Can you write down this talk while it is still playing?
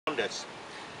Tudors.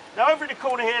 Now over in the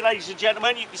corner here, ladies and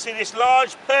gentlemen, you can see this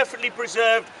large, perfectly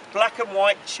preserved black and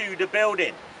white Tudor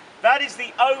building. That is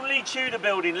the only Tudor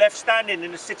building left standing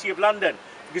in the City of London,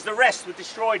 because the rest were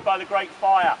destroyed by the Great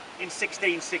Fire in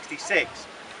 1666.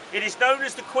 It is known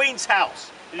as the Queen's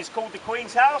House. It is called the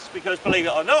Queen's House because, believe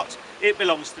it or not, it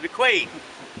belongs to the Queen.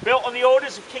 Built on the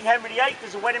orders of King Henry VIII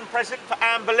as a wedding present for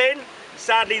Anne Boleyn.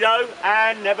 Sadly though,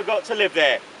 Anne never got to live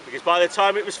there, because by the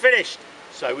time it was finished,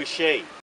 so was she.